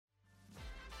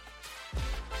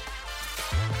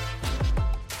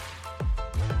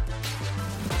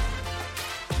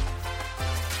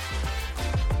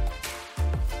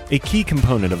A key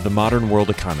component of the modern world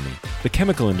economy, the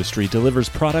chemical industry delivers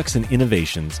products and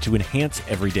innovations to enhance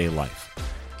everyday life.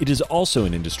 It is also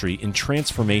an industry in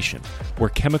transformation, where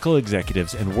chemical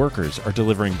executives and workers are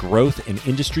delivering growth and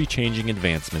industry-changing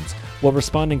advancements while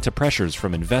responding to pressures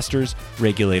from investors,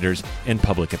 regulators, and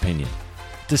public opinion.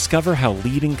 Discover how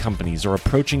leading companies are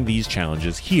approaching these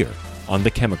challenges here on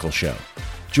The Chemical Show.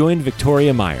 Join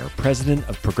Victoria Meyer, president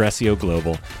of Progressio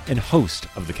Global and host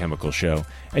of The Chemical Show,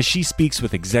 as she speaks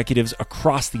with executives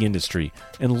across the industry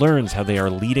and learns how they are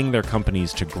leading their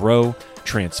companies to grow,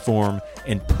 transform,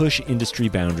 and push industry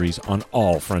boundaries on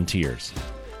all frontiers.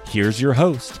 Here's your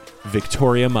host,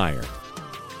 Victoria Meyer.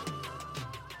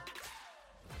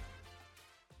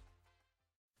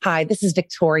 Hi, this is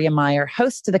Victoria Meyer,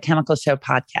 host of The Chemical Show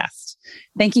podcast.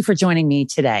 Thank you for joining me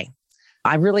today.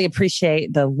 I really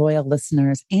appreciate the loyal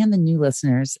listeners and the new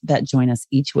listeners that join us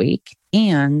each week.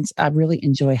 And I really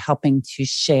enjoy helping to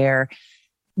share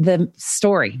the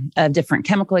story of different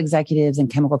chemical executives and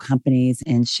chemical companies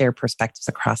and share perspectives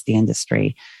across the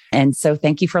industry. And so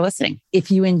thank you for listening. If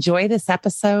you enjoy this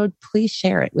episode, please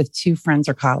share it with 2 friends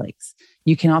or colleagues.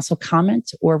 You can also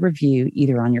comment or review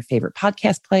either on your favorite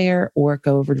podcast player or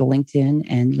go over to LinkedIn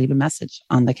and leave a message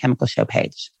on the Chemical Show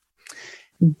page.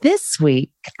 This week,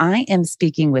 I am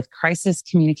speaking with crisis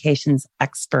communications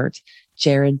expert,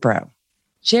 Gerard Braud.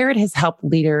 Gerard has helped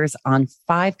leaders on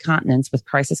 5 continents with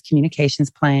crisis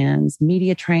communications plans,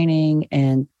 media training,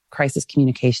 and crisis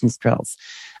communications drills.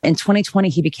 In 2020,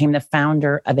 he became the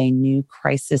founder of a new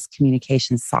crisis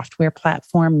communications software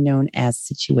platform known as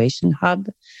Situation Hub.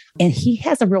 And he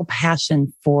has a real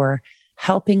passion for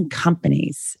helping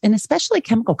companies, and especially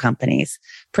chemical companies,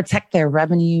 protect their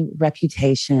revenue,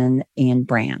 reputation, and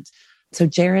brand. So,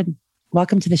 Gerard,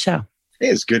 welcome to the show. Hey,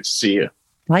 it's good to see you.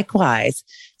 Likewise.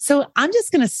 So I'm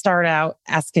just going to start out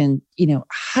asking,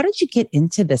 how did you get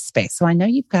into this space? So I know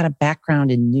you've got a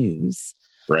background in news.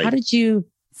 Right. How did you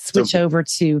switch over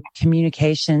to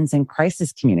communications and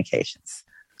crisis communications?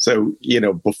 So,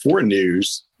 before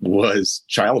news was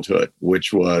childhood,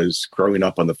 which was growing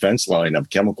up on the fence line of a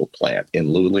chemical plant in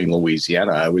Luling,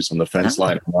 Louisiana. I was on the fence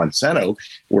line of Monsanto,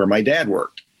 where my dad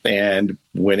worked. And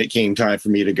when it came time for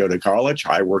me to go to college,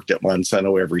 I worked at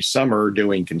Monsanto every summer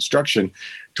doing construction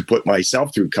to put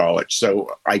myself through college.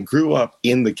 So I grew up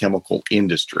in the chemical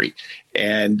industry.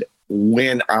 And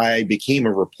when I became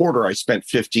a reporter, I spent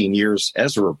 15 years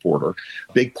as a reporter.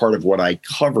 A big part of what I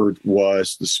covered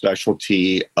was the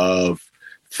specialty of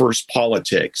first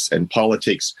politics, and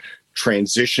politics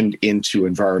transitioned into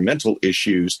environmental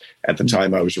issues at the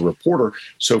time I was a reporter.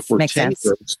 So for 10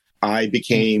 years, I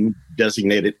became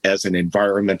designated as an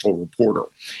environmental reporter.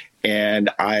 And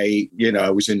I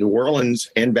was in New Orleans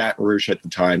and Baton Rouge at the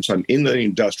time. So I'm in the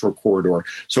industrial corridor.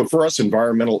 So for us,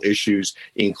 environmental issues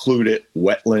included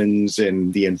wetlands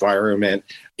and the environment,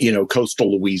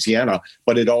 coastal Louisiana,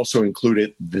 but it also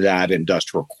included that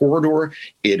industrial corridor.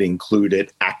 It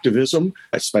included activism.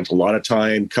 I spent a lot of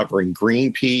time covering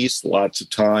Greenpeace, lots of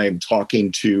time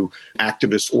talking to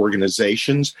activist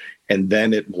organizations. And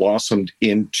then it blossomed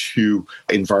into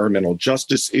environmental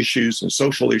justice issues and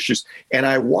social issues. And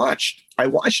I watched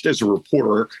as a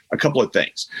reporter a couple of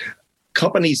things.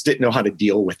 Companies didn't know how to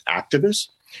deal with activists.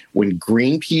 When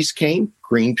Greenpeace came,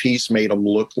 Greenpeace made them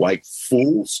look like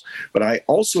fools. But I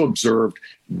also observed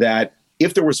that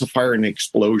if there was a fire and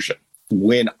explosion,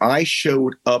 when I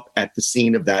showed up at the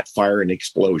scene of that fire and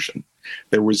explosion,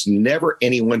 there was never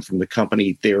anyone from the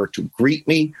company there to greet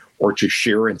me or to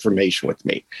share information with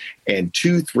me. And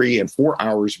 2, 3, and 4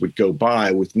 hours would go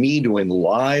by with me doing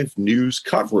live news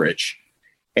coverage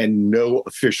and no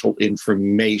official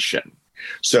information.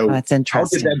 So that's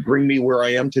interesting. How did that bring me where I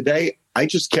am today? I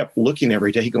just kept looking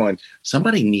every day going,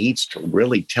 somebody needs to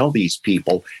really tell these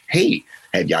people, hey,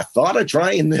 have you thought of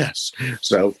trying this?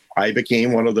 So I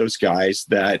became one of those guys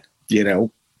that,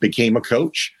 became a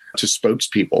coach to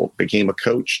spokespeople, became a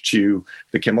coach to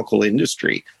the chemical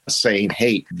industry, saying,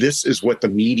 hey, this is what the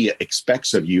media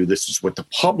expects of you. This is what the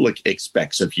public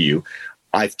expects of you.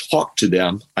 I've talked to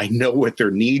them. I know what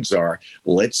their needs are.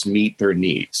 Let's meet their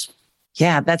needs.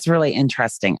 Yeah, that's really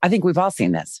interesting. I think we've all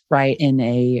seen this, right? In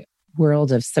a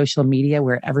world of social media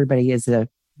where everybody is a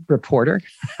reporter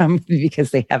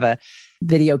because they have a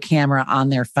video camera on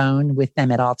their phone with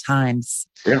them at all times.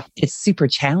 Yeah. It's super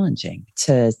challenging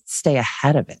to stay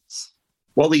ahead of it.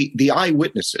 Well, the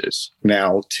eyewitnesses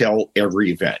now tell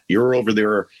every event. You're over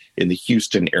there in the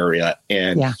Houston area,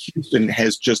 and Houston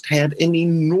has just had an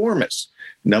enormous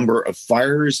number of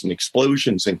fires and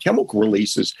explosions and chemical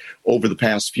releases over the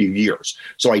past few years.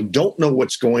 So I don't know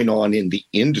what's going on in the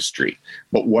industry,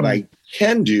 but what I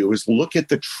can do is look at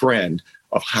the trend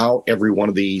of how every one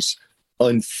of these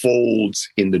unfolds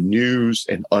in the news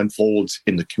and unfolds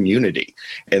in the community.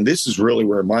 And this is really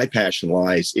where my passion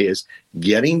lies, is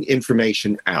getting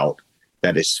information out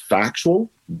that is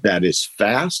factual, that is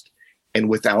fast, and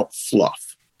without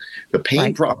fluff. The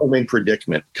pain, problem, and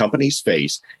predicament companies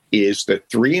face is the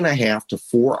 3.5 to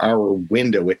 4 hour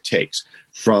window it takes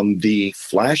from the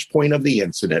flashpoint of the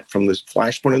incident, from the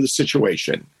flashpoint of the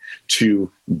situation,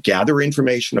 to gather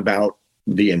information about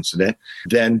the incident,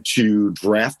 then to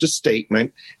draft a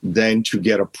statement, then to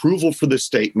get approval for the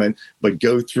statement, but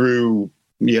go through,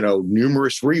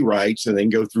 numerous rewrites and then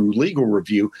go through legal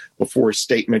review before a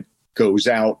statement goes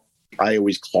out. I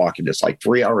always clock it. It's like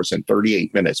 3 hours and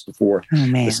 38 minutes before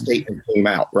the statement came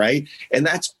out, right? And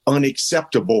that's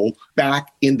unacceptable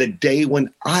back in the day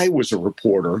when I was a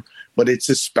reporter, but it's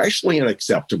especially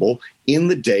unacceptable in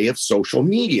the day of social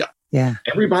media. Yeah.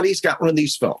 Everybody's got one of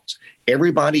these phones.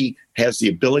 Everybody has the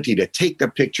ability to take the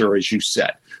picture, as you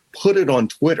said, put it on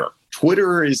Twitter.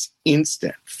 Twitter is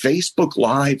instant. Facebook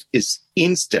Live is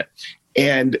instant.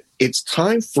 And it's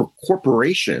time for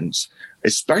corporations,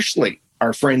 especially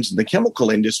our friends in the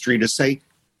chemical industry, to say,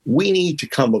 we need to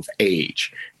come of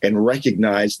age and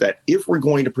recognize that if we're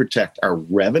going to protect our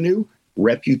revenue,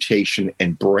 reputation,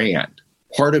 and brand,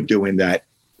 part of doing that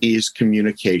is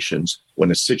communications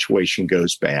when a situation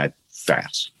goes bad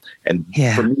fast. And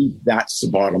for me, that's the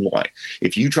bottom line.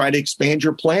 If you try to expand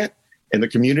your plant and the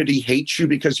community hates you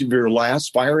because of your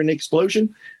last fire and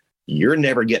explosion, you're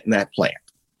never getting that plant.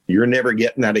 You're never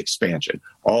getting that expansion.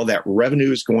 All that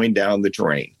revenue is going down the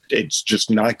drain. It's just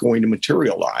not going to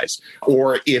materialize.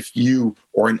 Or if you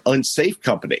are an unsafe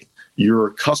company, your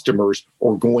customers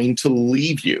are going to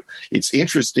leave you. It's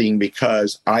interesting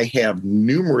because I have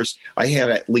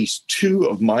at least 2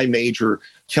 of my major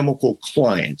chemical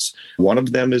clients. One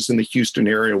of them is in the Houston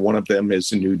area, one of them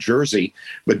is in New Jersey,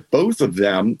 but both of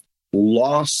them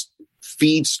lost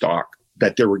feedstock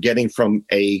that they were getting from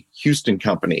a Houston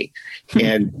company.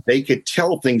 And they could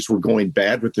tell things were going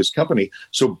bad with this company.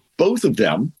 So both of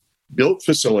them built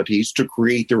facilities to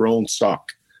create their own stock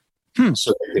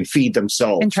so they can feed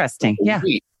themselves. Interesting. Yeah.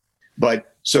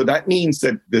 But so that means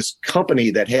that this company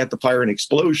that had the fire and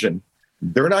explosion,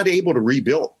 they're not able to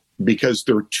rebuild because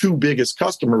their 2 biggest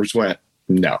customers went,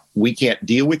 no, we can't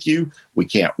deal with you. We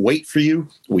can't wait for you.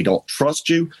 We don't trust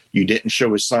you. You didn't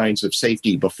show us signs of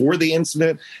safety before the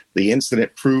incident. The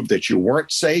incident proved that you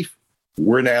weren't safe.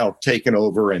 We're now taking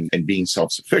over and being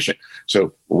self-sufficient.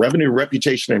 So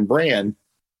reputation, and brand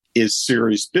is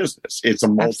serious business. It's a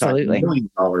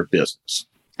multi-million-dollar business.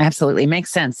 Absolutely.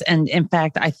 Makes sense. And in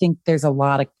fact, I think there's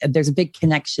a big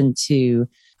connection to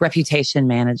reputation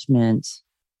management,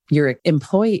 your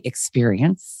employee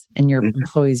experience and your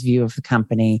employee's view of the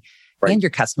company and your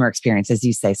customer experience, as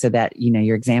you say, so that,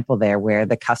 your example there where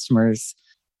the customers,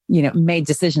 made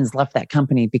decisions, left that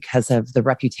company because of the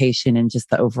reputation and just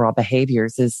the overall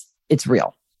behaviors it's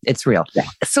real. It's real. Yeah.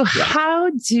 So how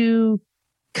do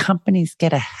companies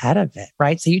get ahead of it,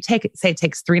 right? So you say it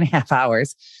takes 3.5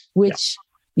 hours, which,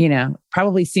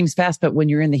 probably seems fast, but when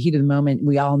you're in the heat of the moment,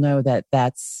 we all know that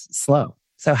that's slow.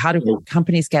 So how do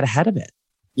companies get ahead of it?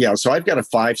 Yeah, so I've got a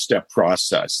 5-step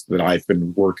process that I've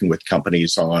been working with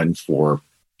companies on for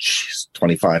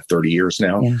 25, 30 years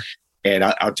now. Yeah. And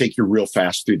I'll take you real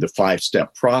fast through the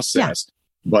 5-step process,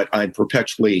 but I'm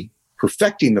perpetually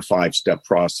perfecting the 5-step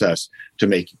process to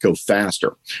make it go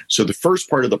faster. So the first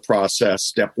part of the process,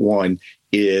 step 1,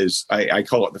 is I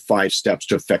call it the 5 steps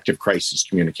to effective crisis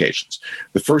communications.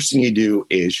 The first thing you do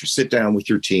is you sit down with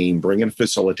your team, bring in a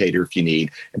facilitator if you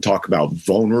need, and talk about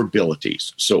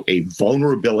vulnerabilities. So a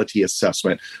vulnerability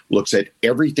assessment looks at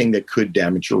everything that could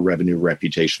damage your revenue,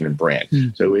 reputation, and brand.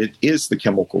 So it is the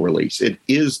chemical release. It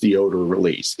is the odor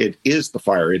release. It is the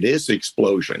fire. It is the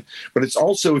explosion. But it's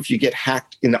also if you get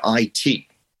hacked in IT,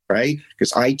 right?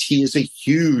 Because IT is a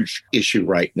huge issue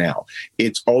right now.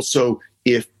 It's also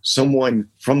if someone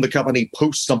from the company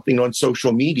posts something on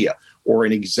social media or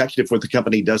an executive with the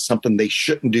company does something they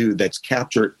shouldn't do that's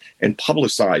captured and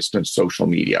publicized on social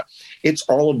media. It's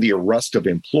all of the arrest of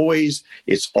employees.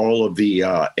 It's all of the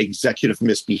executive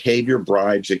misbehavior,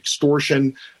 bribes,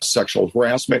 extortion, sexual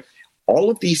harassment. All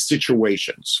of these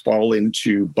situations fall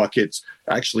into buckets,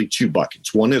 actually 2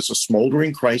 buckets. One is a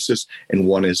smoldering crisis and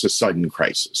one is a sudden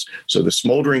crisis. So the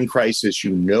smoldering crisis,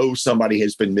 somebody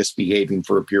has been misbehaving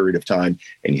for a period of time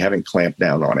and you haven't clamped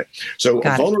down on it. So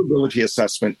a vulnerability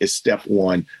assessment is step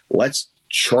 1. Let's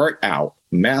chart out,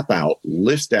 map out,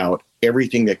 list out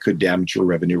everything that could damage your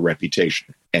revenue,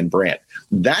 reputation, and brand.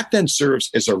 That then serves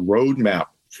as a roadmap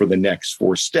for the next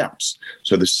 4 steps.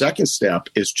 So the second step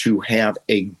is to have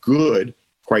a good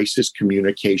crisis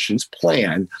communications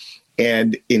plan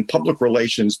And in public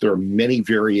relations, there are many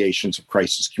variations of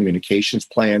crisis communications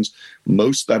plans.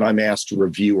 Most that I'm asked to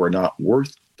review are not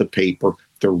worth the paper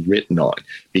they're written on,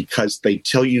 because they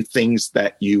tell you things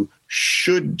that you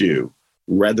should do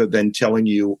rather than telling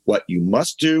you what you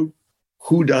must do,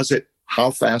 who does it, how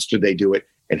fast do they do it,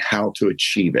 and how to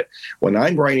achieve it. When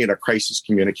I'm writing a crisis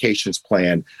communications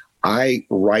plan, I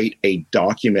write a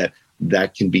document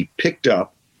that can be picked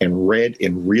up and read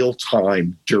in real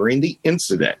time during the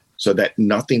incident so that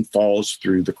nothing falls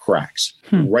through the cracks.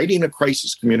 Writing a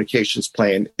crisis communications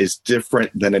plan is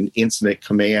different than an incident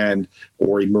command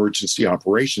or emergency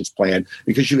operations plan,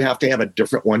 because you have to have a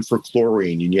different one for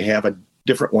chlorine and you have a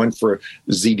different one for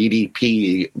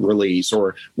ZDDP release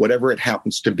or whatever it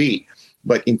happens to be.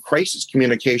 But in crisis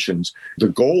communications, the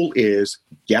goal is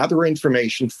gather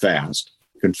information fast,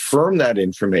 confirm that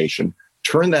information,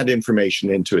 turn that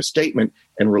information into a statement,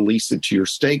 and release it to your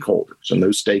stakeholders. And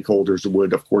those stakeholders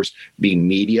would, of course, be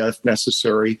media if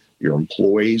necessary, your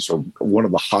employees, or one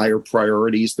of the higher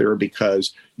priorities there,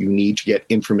 because you need to get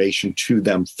information to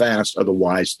them fast.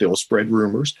 Otherwise, they'll spread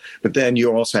rumors. But then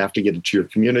you also have to get it to your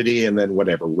community and then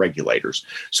whatever, regulators.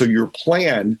 So your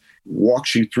plan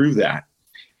walks you through that.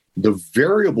 The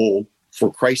variable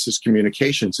for crisis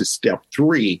communications is step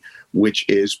 3, which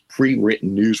is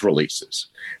pre-written news releases.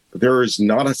 There is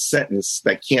not a sentence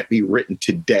that can't be written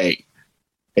today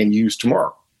and used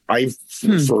tomorrow.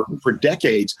 For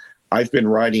decades, I've been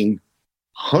writing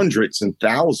hundreds and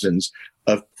thousands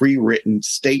of pre-written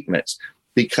statements,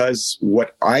 because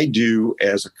what I do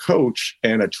as a coach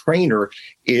and a trainer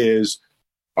is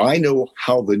I know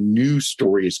how the news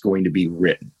story is going to be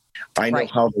written. I know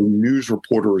how the news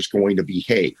reporter is going to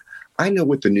behave. I know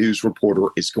what the news reporter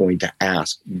is going to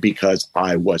ask because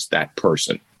I was that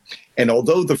person. And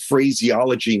although the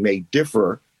phraseology may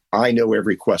differ, I know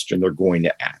every question they're going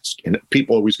to ask. And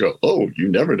people always go, oh, you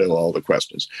never know all the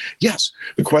questions. Yes,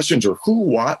 the questions are who,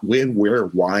 what, when, where,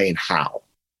 why, and how.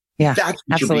 Yeah, that's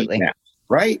what absolutely. You're being asked,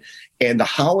 right? And the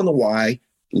how and the why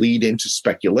lead into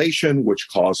speculation, which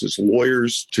causes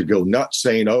lawyers to go nuts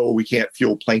saying, oh, we can't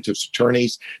fuel plaintiffs'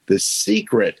 attorneys. The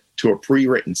secret to a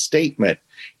pre-written statement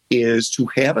is to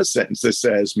have a sentence that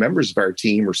says members of our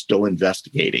team are still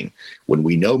investigating. When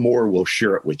we know more, we'll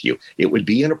share it with you. It would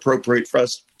be inappropriate for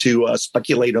us to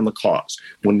speculate on the cause.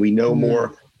 When we know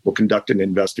more, we'll conduct an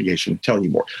investigation, tell you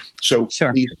more. So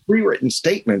these pre-written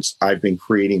statements I've been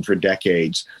creating for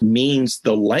decades means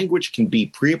the language can be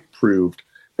pre-approved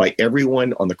by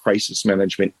everyone on the crisis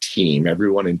management team,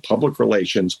 everyone in public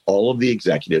relations, all of the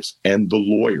executives, and the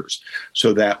lawyers,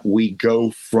 so that we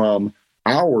go from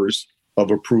hours of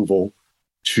approval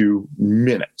to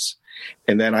minutes.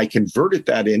 And then I converted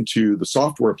that into the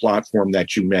software platform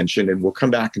that you mentioned, and we'll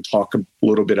come back and talk a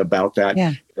little bit about that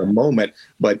in a moment.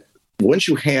 But once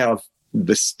you have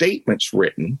the statements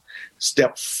written,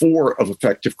 step 4 of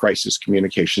effective crisis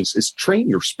communications is train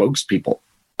your spokespeople.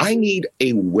 I need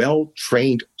a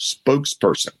well-trained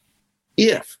spokesperson.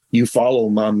 If you follow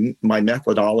my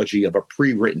methodology of a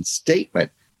pre-written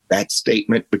statement, that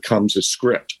statement becomes a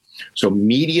script. So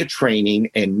media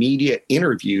training and media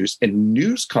interviews and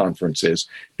news conferences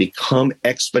become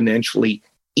exponentially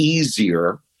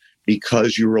easier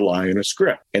because you rely on a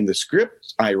script. And the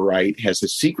script I write has a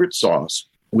secret sauce,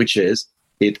 which is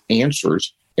it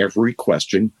answers every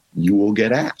question you will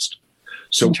get asked.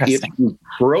 So if you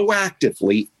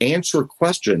proactively answer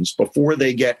questions before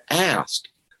they get asked,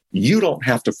 you don't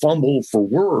have to fumble for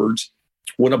words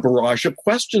when a barrage of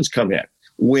questions come in.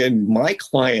 When my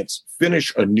clients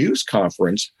finish a news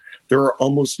conference, there are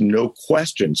almost no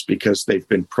questions because they've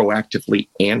been proactively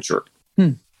answered.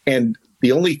 And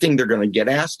the only thing they're going to get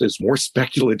asked is more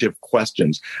speculative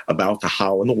questions about the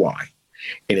how and the why.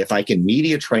 And if I can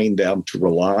media train them to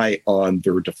rely on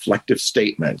their deflective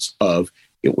statements of,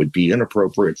 it would be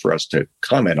inappropriate for us to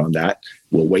comment on that,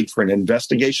 we'll wait for an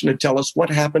investigation to tell us what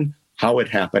happened, how it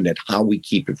happened, and how we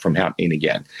keep it from happening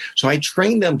again. So I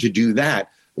train them to do that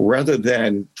rather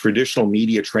than traditional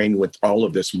media training with all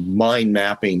of this mind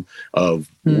mapping of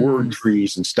word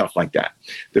trees and stuff like that.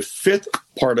 The 5th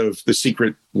part of the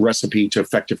secret recipe to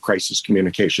effective crisis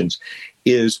communications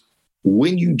is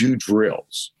when you do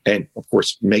drills, and of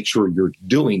course, make sure you're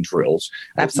doing drills.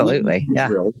 Absolutely.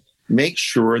 Drills, make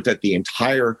sure that the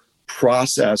entire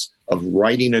process of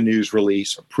writing a news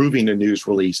release, approving a news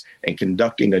release, and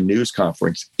conducting a news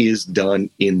conference is done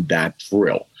in that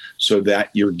drill so that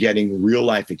you're getting real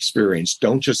life experience.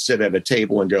 Don't just sit at a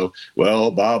table and go,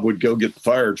 well, Bob would go get the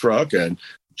fire truck and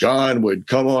John would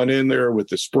come on in there with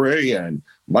the spray and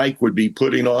Mike would be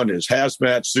putting on his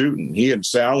hazmat suit and he and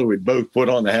Sally would both put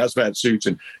on the hazmat suits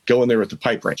and go in there with the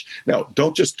pipe wrench. Now,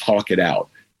 don't just talk it out.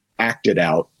 acted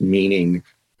out, meaning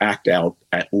act out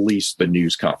at least the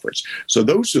news conference. So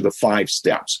those are the 5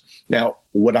 steps. Now,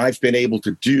 what I've been able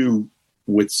to do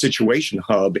with Situation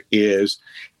Hub is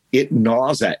it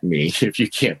gnaws at me, if you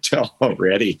can't tell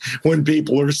already, when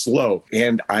people are slow.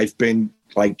 And I've been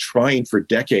trying for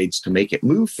decades to make it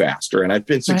move faster. And I've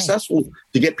been successful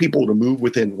to get people to move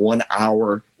within 1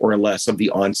 hour or less of the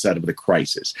onset of the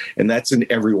crisis. And that's in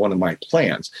every one of my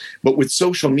plans. But with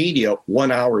social media,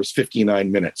 1 hour is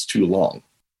 59 minutes too long,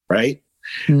 right?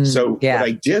 So what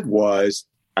I did was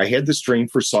I had the Stream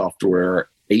for software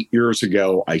 8 years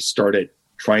ago. I started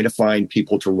trying to find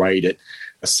people to write it.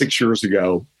 6 years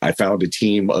ago, I found a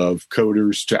team of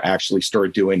coders to actually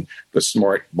start doing the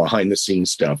smart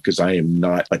behind-the-scenes stuff because I am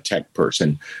not a tech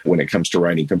person when it comes to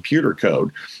writing computer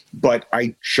code. But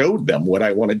I showed them what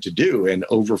I wanted to do. And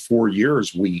over 4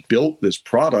 years, we built this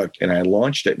product and I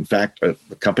launched it. In fact, a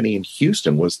company in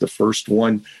Houston was the first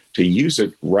one to use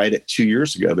it right at 2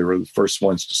 years ago. They were the first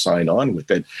ones to sign on with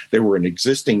it. They were an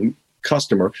existing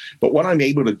customer. But what I'm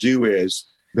able to do is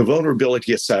the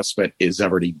vulnerability assessment is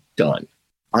already done.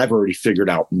 I've already figured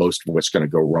out most of what's going to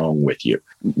go wrong with you.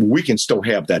 We can still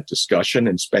have that discussion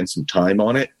and spend some time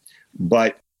on it.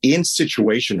 But in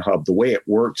Situation Hub, the way it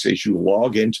works is you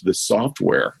log into the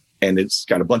software and it's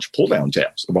got a bunch of pull-down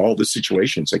tabs of all the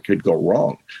situations that could go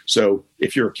wrong. So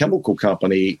if you're a chemical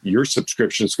company, your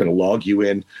subscription is going to log you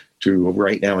in to,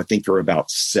 right now, I think there are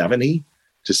about 70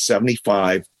 to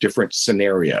 75 different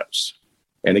scenarios.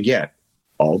 And again,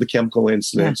 all the chemical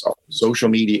incidents, all the social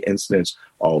media incidents,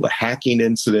 all the hacking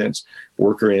incidents,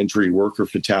 worker injury, worker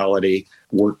fatality,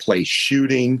 workplace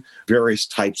shooting, various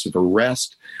types of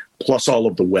arrest, plus all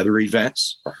of the weather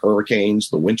events, the hurricanes,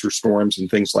 the winter storms,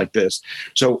 and things like this.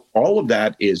 So all of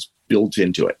that is built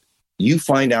into it. You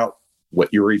find out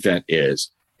what your event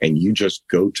is, and you just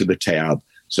go to the tab.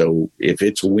 So if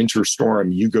it's a winter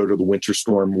storm, you go to the winter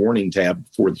storm warning tab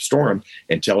for the storm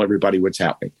and tell everybody what's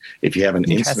happening. If you have an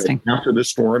incident after the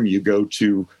storm, you go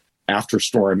to after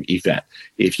storm event.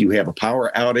 If you have a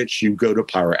power outage, you go to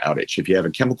power outage. If you have a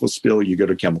chemical spill, you go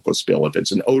to chemical spill. If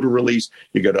it's an odor release,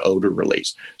 you go to odor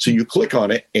release. So you click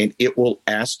on it and it will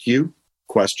ask you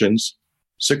questions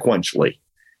sequentially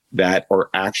that are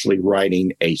actually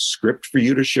writing a script for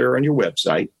you to share on your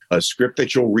website, a script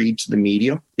that you'll read to the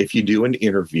media if you do an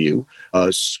interview,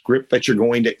 a script that you're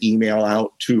going to email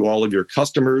out to all of your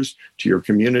customers, to your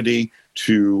community,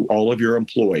 to all of your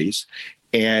employees.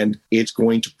 And it's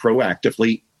going to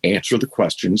proactively answer the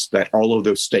questions that all of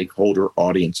those stakeholder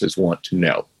audiences want to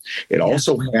know. It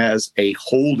also has a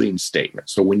holding statement.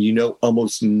 So when you know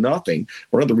almost nothing,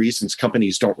 one of the reasons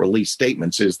companies don't release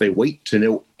statements is they wait to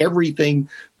know everything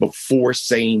before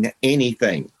saying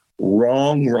anything.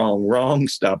 Wrong.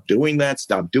 Stop doing that.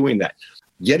 Stop doing that.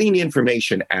 Getting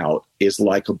information out is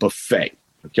like a buffet.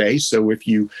 Okay, so if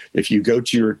you go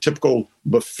to your typical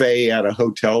buffet at a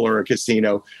hotel or a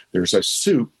casino, there's a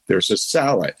soup, there's a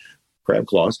salad, crab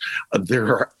claws, there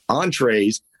are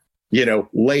entrees,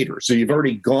 later. So you've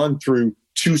already gone through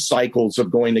 2 cycles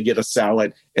of going to get a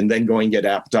salad and then going to get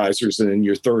appetizers. And then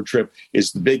your third trip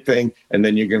is the big thing. And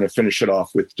then you're going to finish it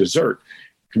off with dessert.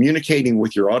 Communicating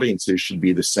with your audiences should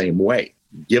be the same way.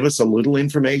 Give us a little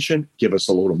information, give us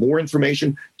a little more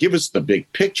information, give us the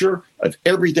big picture of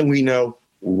everything we know,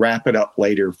 wrap it up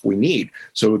later if we need.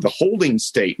 So the holding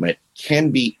statement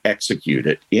can be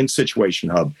executed in Situation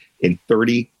Hub in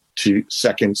 32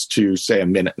 seconds to, say, a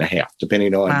minute and a half,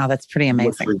 depending on that's pretty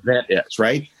amazing. What your event is,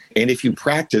 right? And if you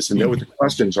practice and know what the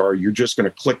questions are, you're just going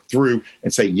to click through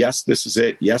and say, yes, this is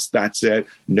it. Yes, that's it.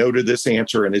 No to this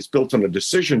answer. And it's built on a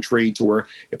decision tree to where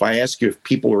if I ask you if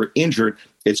people are injured,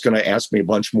 it's going to ask me a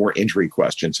bunch more injury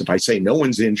questions. If I say no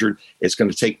one's injured, it's going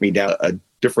to take me down a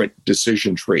different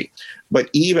decision tree. But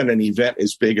even an event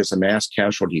as big as a mass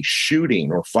casualty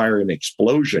shooting or fire and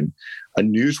explosion, a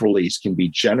news release can be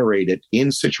generated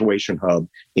in Situation Hub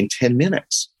in 10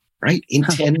 minutes, right? In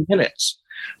 10 minutes.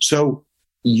 So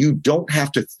you don't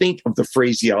have to think of the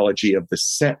phraseology of the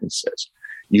sentences.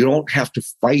 You don't have to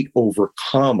fight over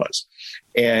commas.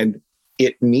 And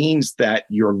it means that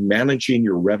you're managing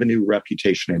your revenue,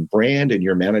 reputation, and brand, and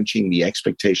you're managing the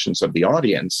expectations of the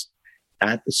audience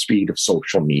at the speed of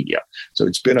social media. So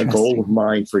it's been a goal of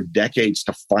mine for decades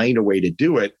to find a way to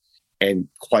do it. And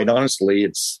quite honestly,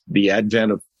 it's the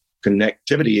advent of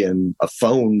connectivity and a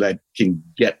phone that can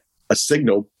get a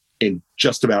signal in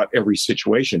just about every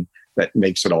situation that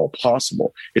makes it all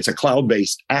possible. It's a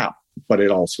cloud-based app, but it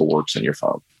also works on your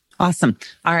phone. Awesome.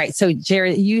 All right. So,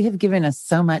 Gerard, you have given us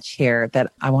so much here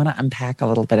that I want to unpack a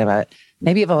little bit of it,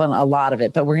 maybe a lot of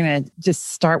it, but we're going to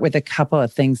just start with a couple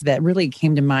of things that really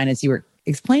came to mind as you were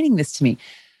explaining this to me.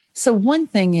 So one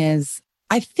thing is,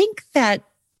 I think that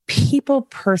people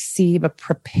perceive a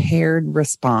prepared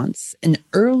response, an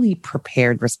early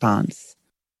prepared response,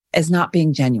 as not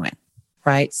being genuine,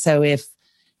 right? So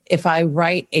if I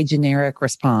write a generic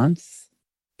response,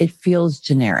 it feels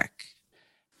generic.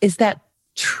 Is that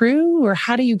true, or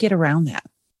how do you get around that?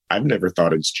 I've never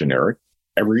thought it's generic.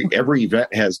 Every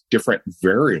event has different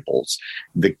variables.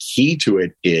 The key to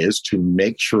it is to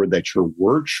make sure that your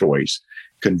word choice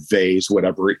conveys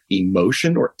whatever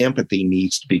emotion or empathy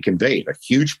needs to be conveyed. A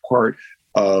huge part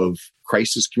of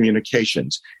crisis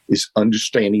communications is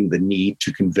understanding the need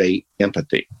to convey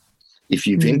empathy. If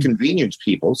you've inconvenienced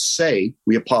people, say,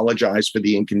 we apologize for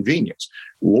the inconvenience.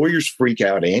 Lawyers freak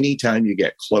out anytime you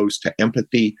get close to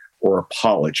empathy or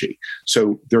apology.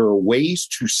 So there are ways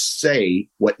to say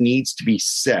what needs to be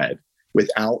said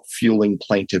without fueling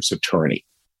plaintiff's attorney.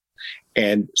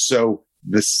 And so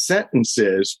the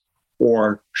sentences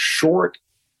or short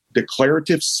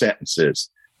declarative sentences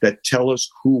that tell us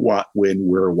who, what, when,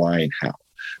 where, why, and how.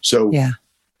 So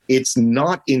it's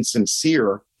not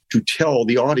insincere to tell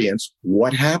the audience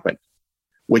what happened.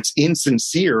 What's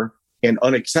insincere and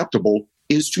unacceptable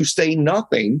is to say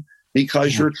nothing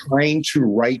because you're trying to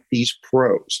write these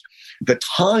prose. The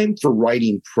time for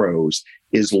writing prose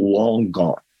is long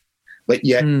gone, but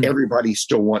yet everybody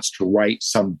still wants to write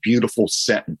some beautiful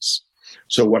sentence.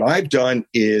 So what I've done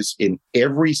is in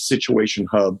every Situation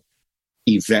Hub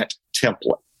event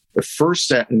template, the first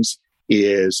sentence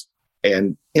is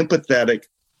an empathetic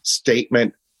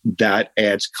statement that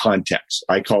adds context.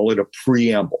 I call it a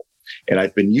preamble. And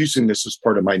I've been using this as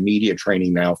part of my media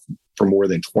training now for more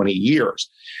than 20 years.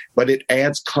 But it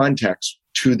adds context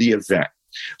to the event.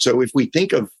 So if we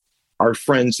think of our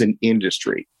friends in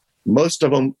industry, most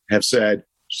of them have said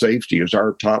safety is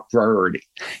our top priority.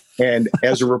 And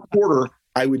as a reporter,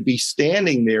 I would be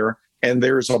standing there and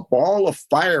there's a ball of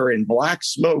fire and black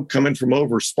smoke coming from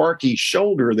over Sparky's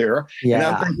shoulder there. And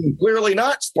I'm thinking, clearly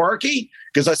not, Sparky,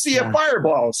 because I see a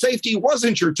fireball. Safety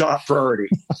wasn't your top priority.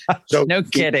 So no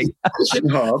kidding.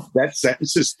 Hub, that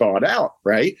sentence is thought out,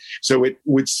 right? So it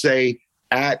would say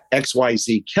at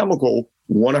XYZ Chemical,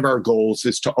 one of our goals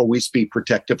is to always be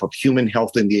protective of human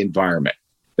health and the environment.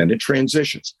 Then it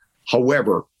transitions.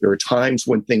 However, there are times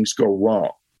when things go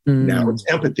wrong. Now it's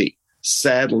empathy.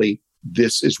 Sadly,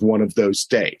 this is one of those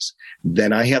days.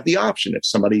 Then I have the option. If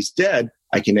somebody's dead,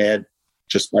 I can add,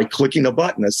 just by clicking a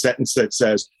button, a sentence that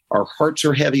says, our hearts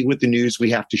are heavy with the news we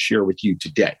have to share with you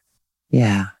today.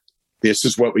 Yeah. This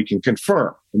is what we can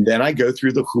confirm. And then I go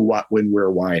through the who, what, when, where,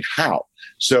 why, and how.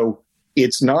 So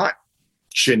it's not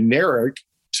generic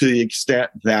to the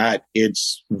extent that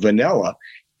it's vanilla.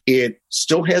 It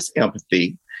still has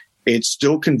empathy. It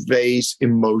still conveys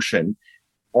emotion.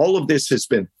 All of this has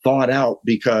been thought out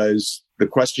because the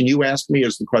question you asked me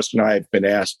is the question I've been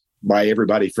asked by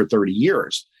everybody for 30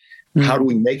 years. How do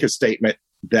we make a statement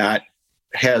that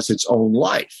has its own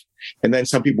life? And then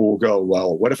some people will go,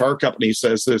 well, what if our company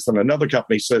says this and another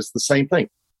company says the same thing?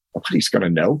 Nobody's going to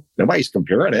know. Nobody's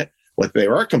comparing it. What they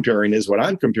are comparing is what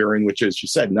I'm comparing, which is you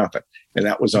said nothing. And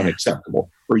that was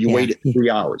unacceptable. Or you waited 3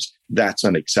 hours. That's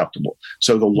unacceptable.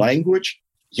 So the language,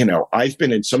 I've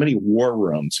been in so many war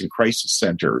rooms and crisis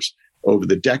centers over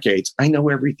the decades. I know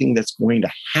everything that's going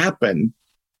to happen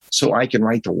so I can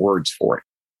write the words for it.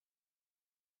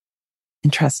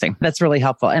 Interesting. That's really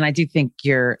helpful. And I do think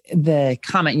the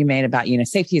comment you made about,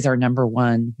 safety is our number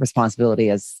one responsibility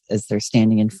as they're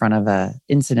standing in front of a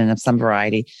incident of some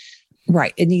variety.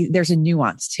 Right. And there's a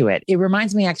nuance to it. It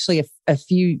reminds me actually a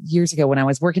few years ago when I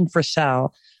was working for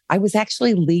Shell, I was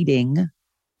actually leading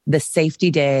the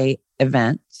Safety Day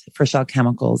event for Shell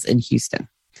Chemicals in Houston.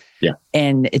 Yeah.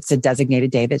 And it's a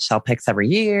designated day that Shell picks every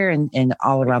year. And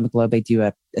all around the globe, they do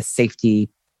a Safety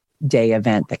Day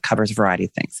event that covers a variety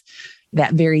of things.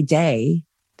 That very day,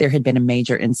 there had been a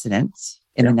major incident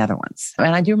in the Netherlands.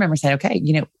 And I do remember saying, okay,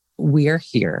 we're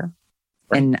here.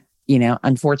 Right. And,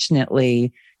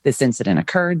 unfortunately, this incident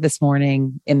occurred this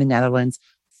morning in the Netherlands.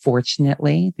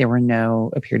 Fortunately, there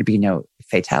appear to be no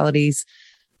fatalities.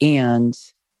 And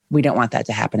we don't want that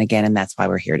to happen again. And that's why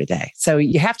we're here today. So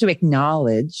you have to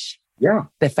acknowledge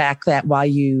the fact that while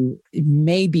you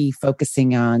may be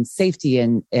focusing on safety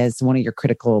and as one of your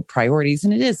critical priorities,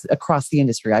 and it is across the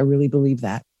industry, I really believe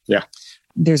that. Yeah.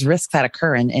 There's risks that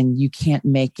occur and you can't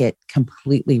make it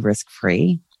completely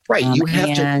risk-free. Right. You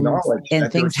have to acknowledge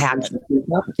and things happen.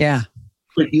 Yeah.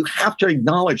 But you have to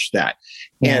acknowledge that.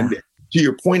 Yeah. And to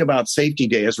your point about Safety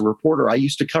Day, as a reporter, I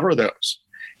used to cover those.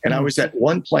 And I was at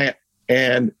one plant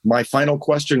and my final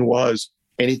question was,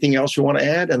 anything else you want to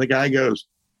add? And the guy goes,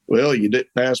 Well, you didn't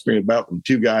ask me about the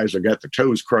two guys that got their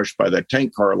toes crushed by that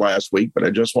tank car last week, but I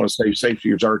just want to say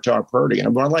safety is our top priority. And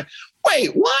I'm going like,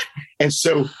 wait, what? And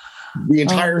so the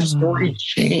entire story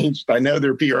changed. I know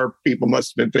their PR people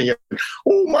must have been thinking,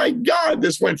 oh my God,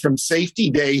 this went from safety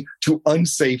day to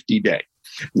unsafety day.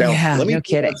 Now, let me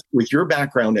kidding. With your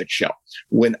background at Shell,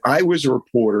 when I was a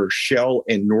reporter, Shell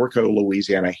in Norco,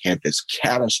 Louisiana had this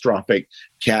catastrophic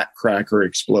cat cracker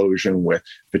explosion with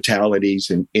fatalities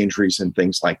and injuries and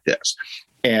things like this.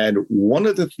 And one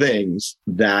of the things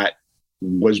that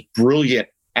was brilliant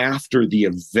after the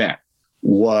event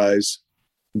was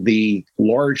the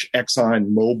large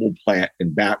Exxon Mobil plant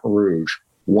in Baton Rouge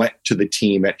went to the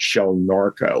team at Shell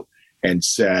Norco and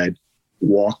said,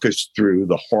 walk us through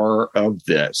the horror of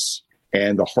this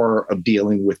and the horror of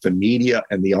dealing with the media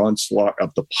and the onslaught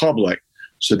of the public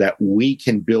so that we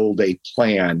can build a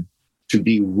plan to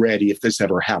be ready if this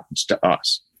ever happens to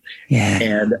us. Yeah.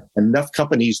 And enough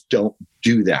companies don't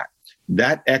do that.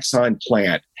 That Exxon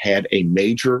plant had a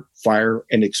major fire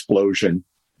and explosion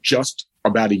just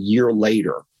about a year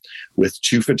later with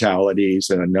 2 fatalities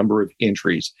and a number of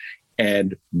injuries.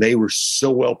 And they were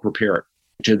so well prepared,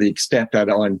 to the extent that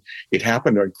it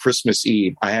happened on Christmas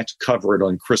Eve. I had to cover it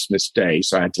on Christmas Day.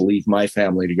 So I had to leave my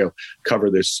family to go cover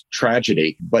this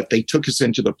tragedy. But they took us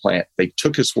into the plant. They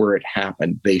took us where it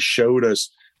happened. They showed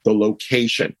us the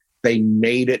location. They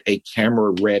made it a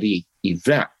camera-ready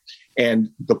event. And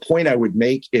the point I would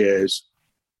make is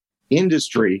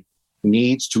industry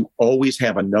needs to always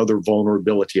have another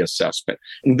vulnerability assessment.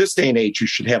 In this day and age, you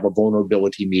should have a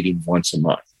vulnerability meeting once a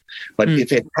month. But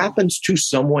if it happens to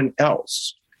someone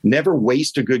else, never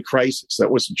waste a good crisis. That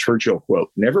was a Churchill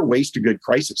quote. Never waste a good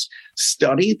crisis.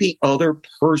 Study the other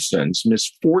person's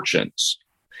misfortunes.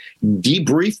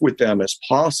 Debrief with them as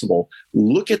possible.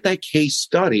 Look at that case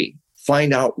study.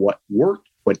 Find out what worked,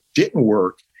 what didn't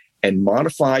work, and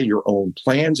modify your own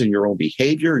plans and your own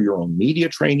behavior, your own media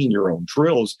training, your own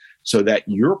drills, so that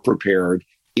you're prepared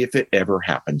if it ever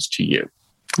happens to you.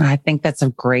 I think that's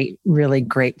a really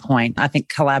great point. I think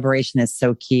collaboration is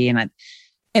so key.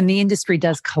 And the industry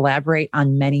does collaborate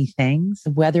on many things,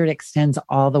 whether it extends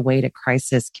all the way to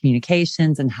crisis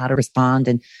communications and how to respond.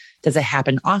 And does it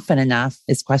happen often enough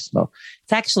is questionable.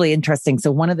 It's actually interesting.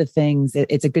 So one of the things,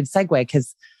 it's a good segue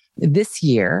because this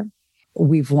year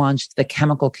we've launched the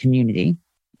Chemical Community,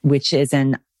 which is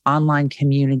an online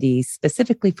community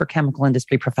specifically for chemical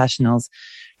industry professionals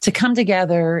to come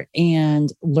together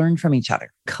and learn from each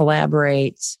other,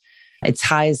 collaborate. It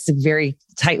ties very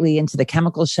tightly into the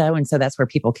chemical show. And so that's where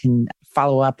people can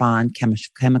follow up on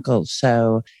chemical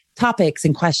show topics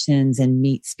and questions and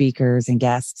meet speakers and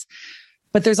guests.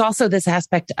 But there's also this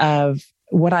aspect of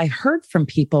what I heard from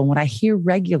people and what I hear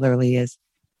regularly is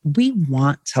we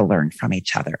want to learn from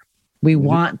each other. We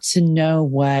want to know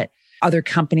what other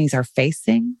companies are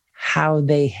facing, how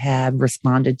they have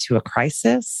responded to a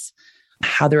crisis,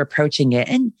 how they're approaching it,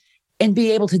 and be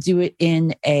able to do it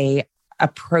in a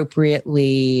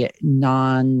appropriately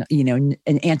an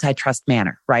antitrust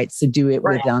manner, right? So do it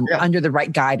under the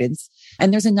right guidance.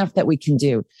 And there's enough that we can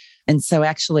do. And so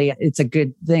actually it's a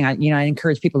good thing. I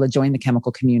encourage people to join the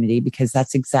chemical community because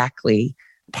that's exactly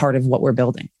part of what we're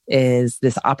building is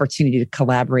this opportunity to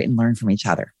collaborate and learn from each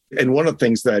other. And one of the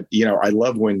things that, I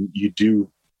love when you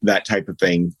do that type of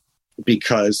thing,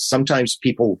 because sometimes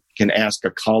people can ask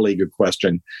a colleague a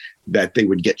question that they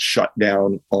would get shut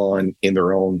down on in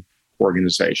their own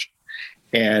organization.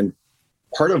 And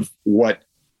part of what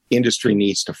industry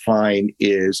needs to find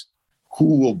is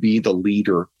who will be the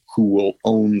leader, who will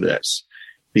own this,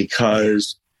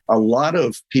 because a lot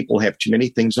of people have too many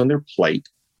things on their plate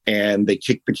and they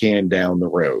kick the can down the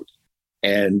road.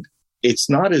 And it's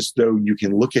not as though you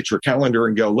can look at your calendar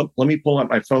and go, let me pull out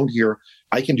my phone here.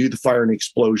 I can do the fire and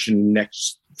explosion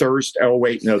next Thursday. Oh,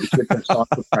 wait, no, the kids have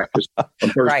soccer practice on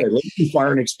Thursday. Right. Let's do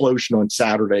fire and explosion on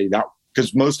Saturday.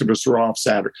 Because most of us are off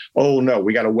Saturday. Oh, no,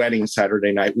 we got a wedding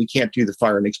Saturday night. We can't do the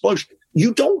fire and explosion.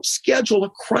 You don't schedule a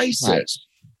crisis.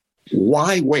 Right.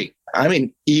 Why wait? I'm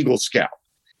an Eagle Scout.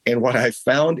 And what I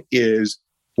found is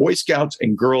Boy Scouts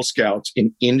and Girl Scouts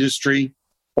in industry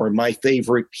are my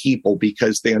favorite people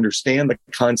because they understand the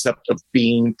concept of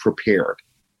being prepared.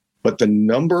 But the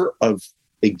number of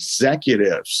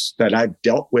executives that I've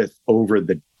dealt with over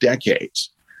the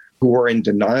decades who are in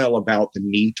denial about the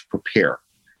need to prepare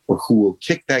or who will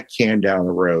kick that can down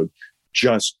the road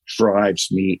just drives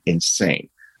me insane.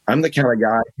 I'm the kind of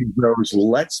guy who goes,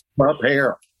 let's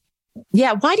prepare.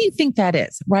 Yeah. Why do you think that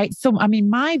is? Right. So,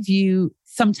 my view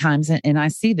sometimes, and I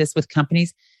see this with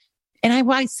companies, And I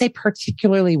might say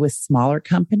particularly with smaller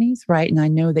companies, right? And I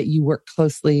know that you work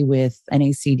closely with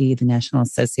NACD, the National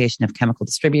Association of Chemical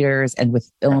Distributors, and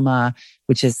with ILMA,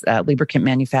 which is lubricant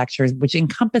manufacturers, which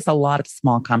encompass a lot of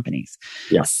small companies.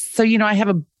 Yeah. So, I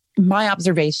have my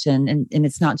observation, and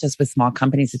it's not just with small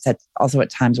companies, it's also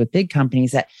at times with big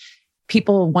companies, that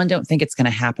people, one, don't think it's going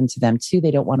to happen to them. Two,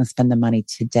 they don't want to spend the money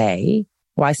today.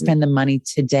 Why spend the money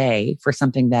today for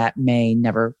something that may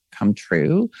never come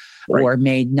true or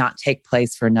may not take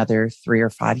place for another 3 or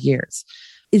 5 years?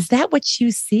 Is that what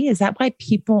you see? Is that why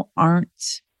people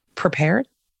aren't prepared?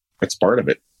 That's part of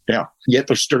it. Yeah. Yet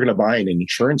they're still going to buy an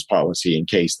insurance policy in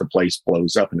case the place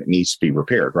blows up and it needs to be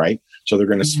repaired, right? So they're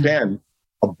going to spend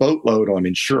a boatload on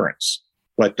insurance,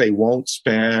 but they won't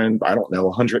spend, I don't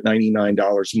know,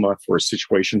 $199 a month for a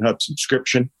Situation Hub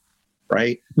subscription,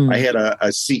 right? I had a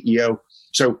CEO.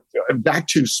 So back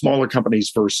to smaller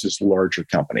companies versus larger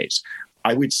companies.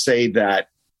 I would say that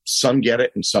some get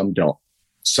it and some don't.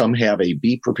 Some have a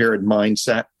be prepared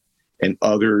mindset and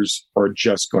others are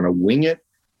just going to wing it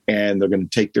and they're going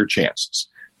to take their chances.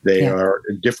 They are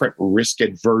different risk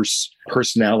adverse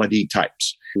personality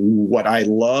types. What I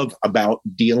love about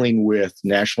dealing with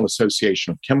National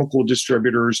Association of Chemical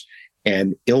Distributors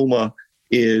and ILMA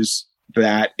is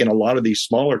that in a lot of these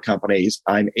smaller companies,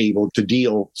 I'm able to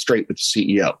deal straight with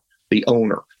the CEO, the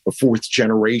owner, the fourth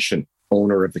generation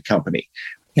owner of the company.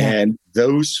 And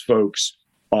those folks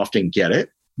often get it,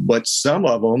 but some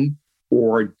of them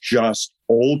are just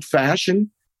old fashioned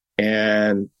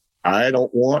and I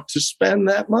don't want to spend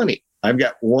that money. I've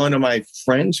got one of my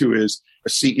friends who is a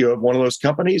CEO of one of those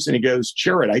companies and he goes,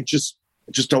 Gerard, I just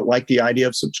don't like the idea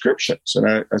of subscriptions. And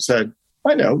I said,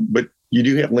 I know, but you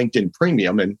do have LinkedIn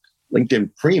Premium, and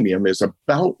LinkedIn Premium is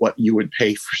about what you would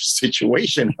pay for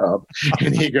Situation Hub.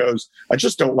 And he goes, I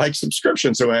just don't like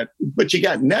subscriptions. So I went, but you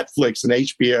got Netflix and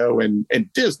HBO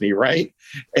and Disney, right?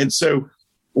 And so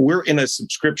we're in a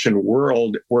subscription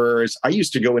world, whereas I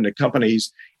used to go into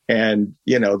companies and,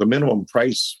 the minimum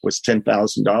price was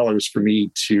 $10,000 for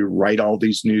me to write all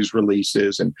these news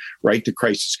releases and write the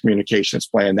crisis communications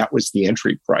plan. That was the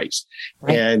entry price.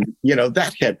 Right. And,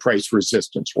 that had price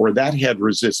resistance, or that had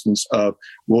resistance of,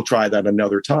 we'll try that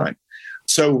another time.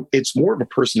 So it's more of a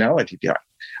personality type.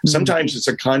 Sometimes it's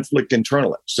a conflict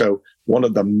internally. So one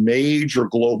of the major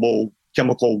global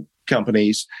chemical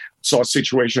companies saw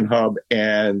Situation Hub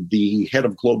and the head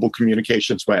of global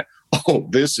communications went, oh,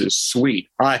 this is sweet.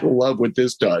 I love what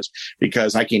this does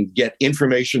because I can get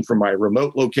information from my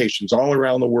remote locations all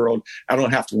around the world. I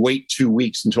don't have to wait 2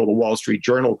 weeks until the Wall Street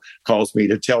Journal calls me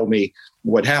to tell me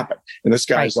what happened. And this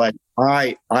guy's like,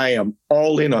 I am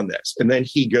all in on this. And then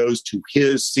he goes to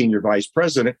his senior vice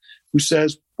president who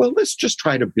says, well, let's just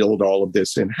try to build all of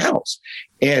this in-house.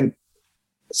 And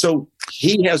so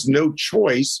he has no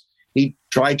choice. He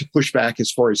tried to push back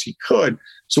as far as he could.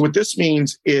 So what this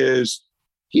means is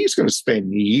he's going to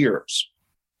spend years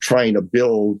trying to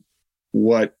build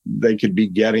what they could be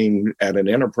getting at an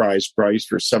enterprise price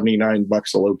for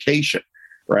 $79 a location,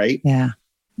 right? Yeah.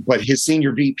 But his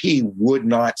senior VP would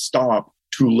not stop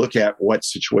to look at what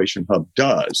Situation Hub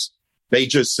does. They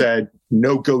just said,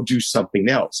 no, go do something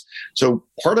else. So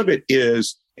part of it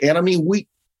is, and I mean,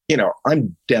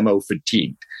 I'm demo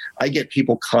fatigued. I get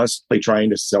people constantly trying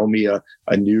to sell me a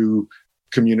new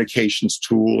communications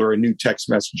tool or a new text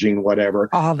messaging, whatever.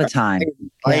 All the time.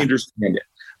 I understand it.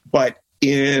 But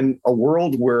in a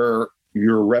world where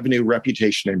your revenue,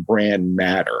 reputation, and brand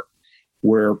matter,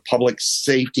 where public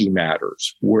safety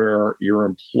matters, where your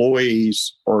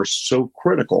employees are so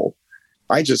critical,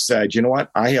 I just said, you know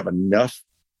what? I have enough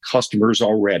customers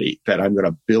already that I'm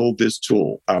going to build this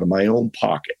tool out of my own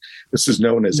pocket. This is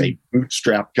known as a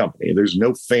bootstrap company. There's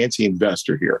no fancy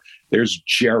investor here. There's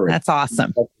Gerard. That's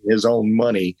awesome. His own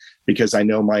money because I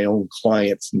know my own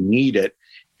clients need it.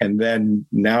 And then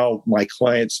now my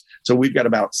clients, so we've got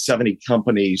about 70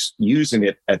 companies using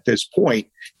it at this point,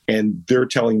 and they're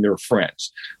telling their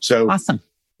friends. So awesome.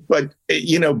 But,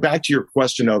 back to your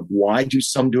question of why do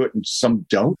some do it and some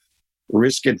don't?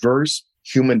 Risk adverse,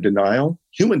 human denial.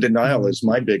 Human denial is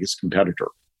my biggest competitor.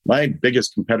 My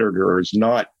biggest competitor is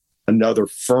not another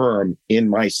firm in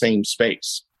my same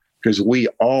space, because we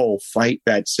all fight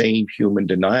that same human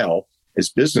denial. As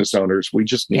business owners, we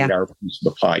just need our piece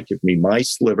of the pie. Give me my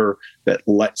sliver that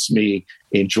lets me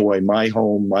enjoy my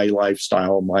home, my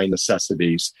lifestyle, my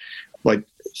necessities. But,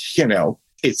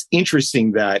 it's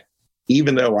interesting that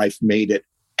even though I've made it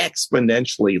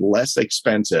exponentially less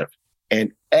expensive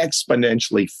and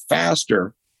exponentially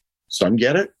faster, some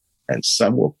get it and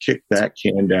some will kick that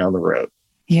can down the road.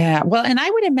 Yeah. Well, and I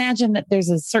would imagine that there's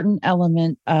a certain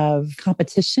element of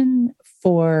competition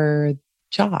for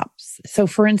jobs. So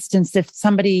for instance, if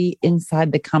somebody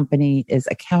inside the company is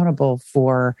accountable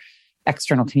for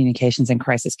external communications and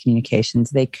crisis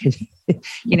communications, they could,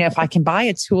 if I can buy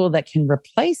a tool that can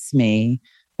replace me,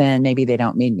 then maybe they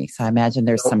don't need me. So I imagine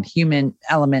there's some human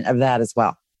element of that as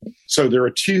well. So there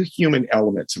are two human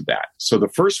elements of that. So the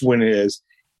first one is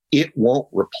it won't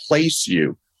replace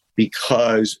you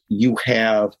because you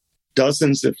have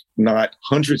dozens, if not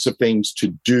hundreds of things to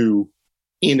do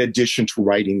in addition to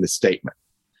writing the statement.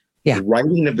 Yeah. The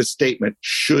writing of the statement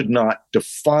should not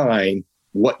define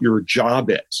what your job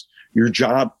is. Your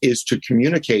job is to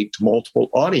communicate to multiple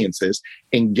audiences,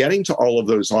 and getting to all of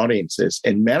those audiences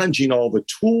and managing all the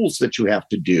tools that you have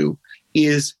to do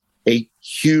is a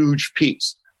huge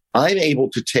piece. I'm able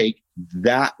to take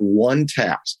that one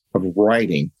task of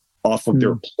writing off of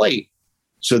their plate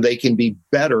so they can be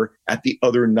better at the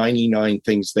other 99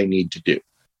 things they need to do.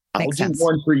 I'll do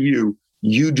one for you.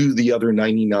 You do the other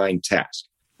 99 tasks.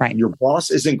 Right. Your boss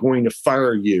isn't going to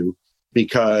fire you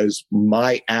because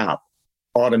my app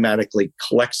automatically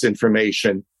collects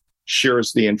information,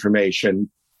 shares the information,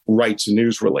 writes a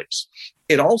news release.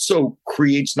 It also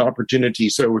creates an opportunity.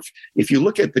 So if you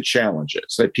look at the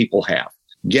challenges that people have,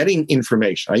 getting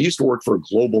information. I used to work for a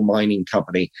global mining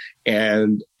company,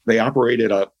 and they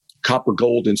operated a copper,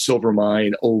 gold, and silver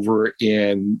mine over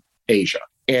in Asia.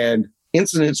 And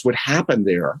incidents would happen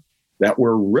there that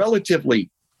were relatively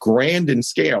grand in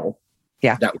scale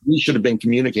that we should have been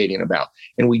communicating about.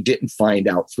 And we didn't find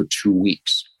out for 2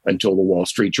 weeks until the Wall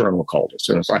Street Journal called us.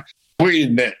 And it's like, we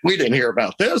didn't hear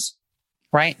about this.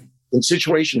 Right. In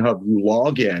Situation Hub, you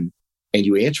log in and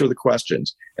you answer the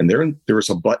questions. And there's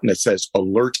a button that says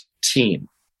Alert Team.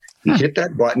 You hit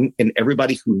that button, and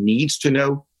everybody who needs to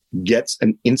know gets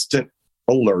an instant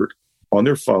alert on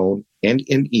their phone and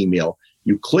in email.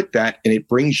 You click that, and it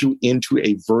brings you into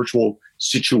a virtual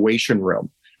situation room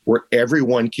where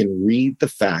everyone can read the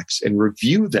facts and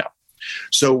review them.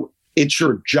 So it's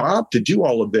your job to do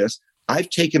all of this. I've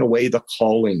taken away the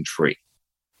calling tree.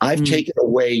 I've taken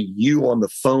away you on the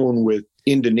phone with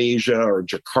Indonesia or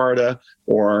Jakarta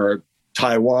or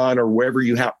Taiwan or wherever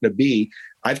you happen to be.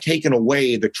 I've taken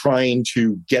away the trying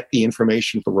to get the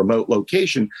information from remote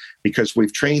location, because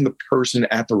we've trained the person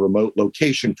at the remote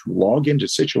location to log into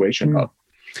Situation Hub,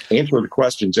 answer the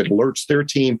questions. It alerts their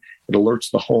team. It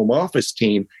alerts the home office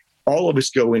team. All of us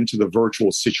go into the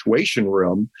virtual situation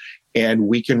room, and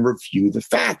we can review the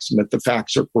facts. And if the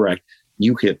facts are correct,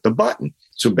 you hit the button.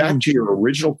 So back to your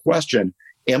original question,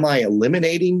 am I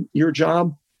eliminating your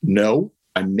job? No,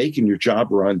 I'm making your job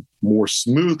run more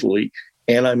smoothly,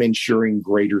 and I'm ensuring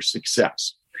greater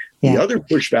success. Yeah. The other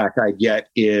pushback I get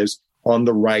is on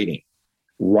the writing.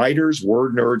 Writers,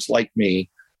 word nerds like me,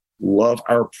 love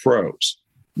our prose.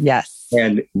 Yes.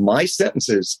 And my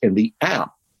sentences in the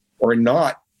app are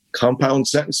not compound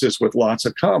sentences with lots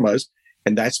of commas.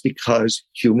 And that's because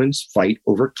humans fight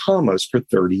over commas for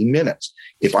 30 minutes.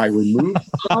 If I remove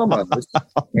commas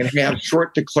and have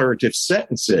short declarative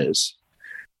sentences,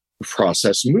 the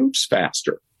process moves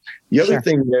faster. The other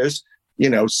thing is,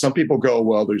 some people go,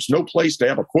 well, there's no place to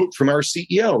have a quote from our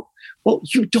CEO. Well,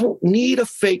 you don't need a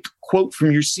fake quote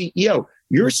from your CEO.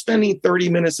 You're spending 30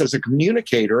 minutes as a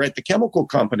communicator at the chemical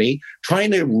company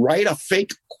trying to write a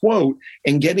fake quote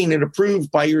and getting it approved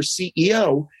by your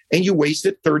CEO, and you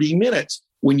wasted 30 minutes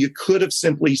when you could have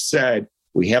simply said,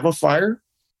 we have a fire.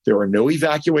 There are no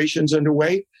evacuations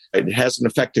underway. It hasn't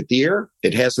affected the air.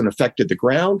 It hasn't affected the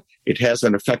ground. It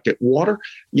hasn't affected water.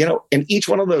 And each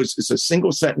one of those is a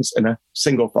single sentence and a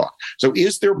single thought. So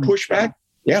is there pushback?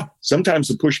 Yeah. Sometimes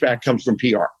the pushback comes from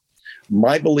PR.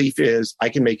 My belief is I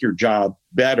can make your job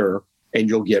better, and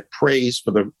you'll get praise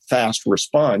for the fast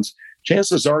response.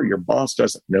 Chances are your boss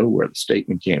doesn't know where the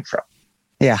statement came from.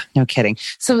 Yeah, no kidding.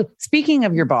 So speaking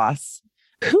of your boss,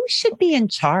 who should be in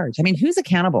charge? I mean, who's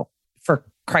accountable for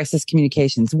crisis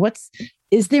communications?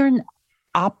 Is there an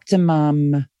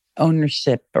optimum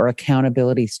ownership or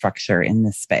accountability structure in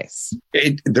this space?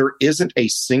 There isn't a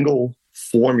single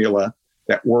formula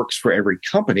that works for every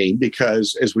company,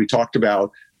 because as we talked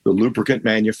about, the lubricant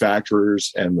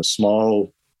manufacturers and the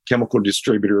small chemical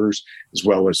distributors, as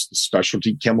well as the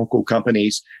specialty chemical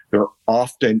companies, there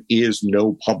often is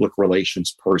no public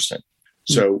relations person.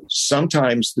 So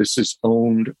sometimes this is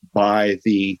owned by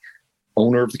the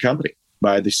owner of the company,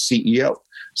 by the CEO.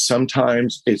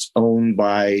 Sometimes it's owned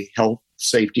by health,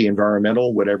 safety,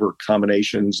 environmental, whatever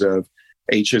combinations of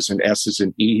H's and S's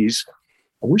and E's.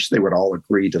 I wish they would all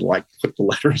agree to put the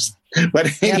letters.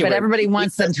 But anyway, but everybody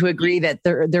wants them to agree that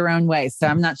they're their own way. So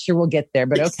I'm not sure we'll get there,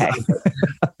 but okay.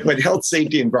 But health,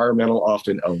 safety, environmental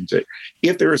often owns it.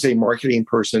 If there is a marketing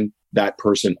person, that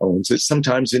person owns it.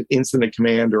 Sometimes an incident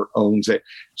commander owns it.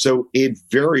 So it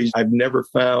varies. I've never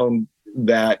found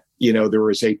that, there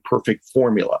is a perfect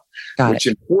formula. What's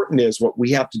important is what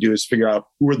we have to do is figure out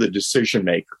who are the decision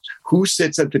makers, who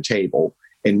sits at the table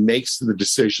and makes the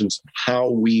decisions of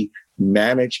how we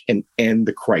manage and end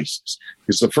the crisis.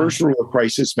 Because the first rule of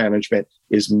crisis management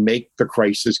is make the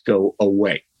crisis go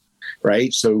away.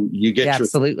 Right? So you get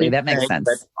absolutely. That makes sense.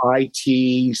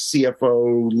 IT,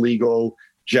 CFO, legal,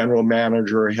 general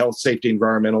manager, health, safety,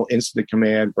 environmental, incident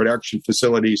command, production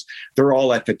facilities. They're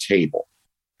all at the table.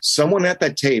 Someone at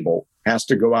that table has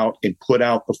to go out and put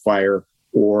out the fire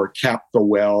or cap the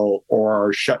well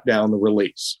or shut down the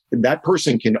release. That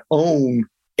person can own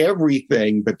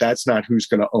everything, but that's not who's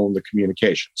going to own the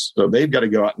communications. So they've got to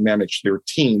go out and manage their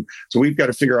team. So we've got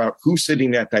to figure out who's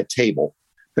sitting at that table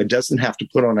that doesn't have to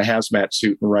put on a hazmat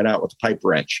suit and run out with a pipe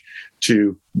wrench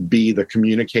to be the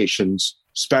communications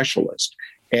specialist.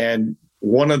 And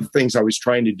one of the things I was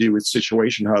trying to do with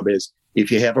Situation Hub is if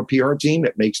you have a PR team,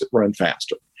 it makes it run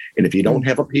faster. And if you don't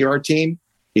have a PR team,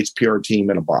 it's PR team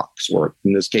in a box, or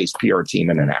in this case, PR team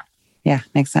in an app. Yeah,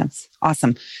 makes sense.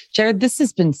 Awesome. Gerard, this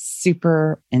has been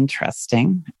super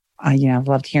interesting. I've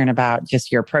loved hearing about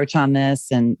just your approach on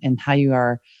this and how you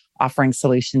are offering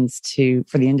solutions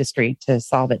for the industry to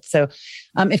solve it. So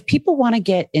if people want to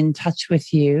get in touch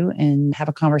with you and have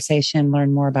a conversation,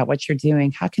 learn more about what you're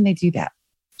doing, how can they do that?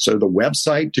 So the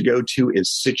website to go to is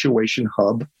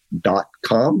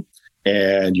situationhub.com,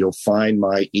 and you'll find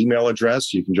my email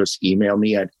address. You can just email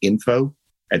me at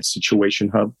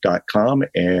info@situationhub.com,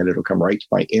 and it'll come right to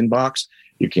my inbox.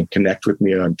 You can connect with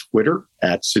me on Twitter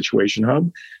at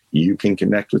situationhub. You can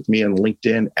connect with me on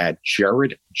LinkedIn at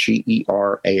Gerard,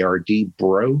 Gerard, Braud,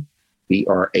 Braud.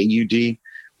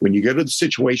 When you go to the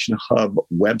Situation Hub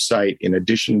website, in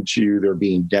addition to there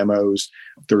being demos,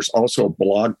 there's also a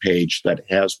blog page that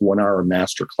has 1-hour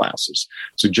master classes.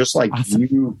 So just like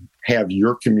you have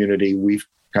your community, we've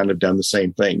kind of done the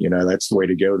same thing. That's the way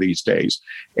to go these days.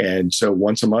 And so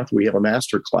once a month, we have a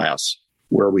master class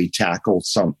where we tackle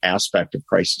some aspect of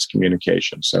crisis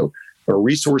communication. So there are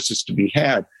resources to be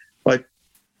had, but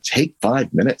take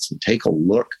 5 minutes and take a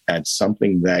look at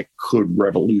something that could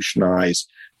revolutionize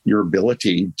your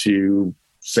ability to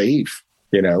save,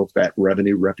 that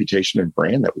revenue, reputation, and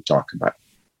brand that we talk about.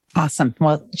 Awesome.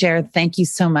 Well, Gerard, thank you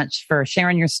so much for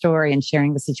sharing your story and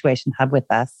sharing the Situation Hub with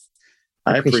us.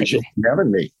 I appreciate you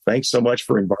having me. Thanks so much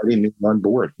for inviting me on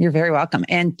board. You're very welcome.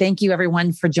 And thank you,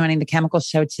 everyone, for joining the Chemical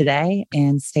Show today.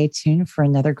 And stay tuned for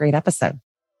another great episode.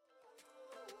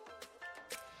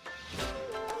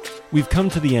 We've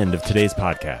come to the end of today's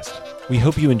podcast. We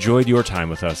hope you enjoyed your time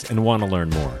with us and want to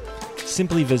learn more.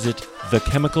 Simply visit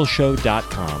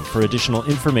thechemicalshow.com for additional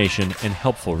information and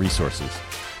helpful resources.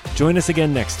 Join us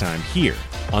again next time here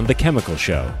on The Chemical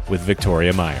Show with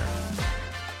Victoria Meyer.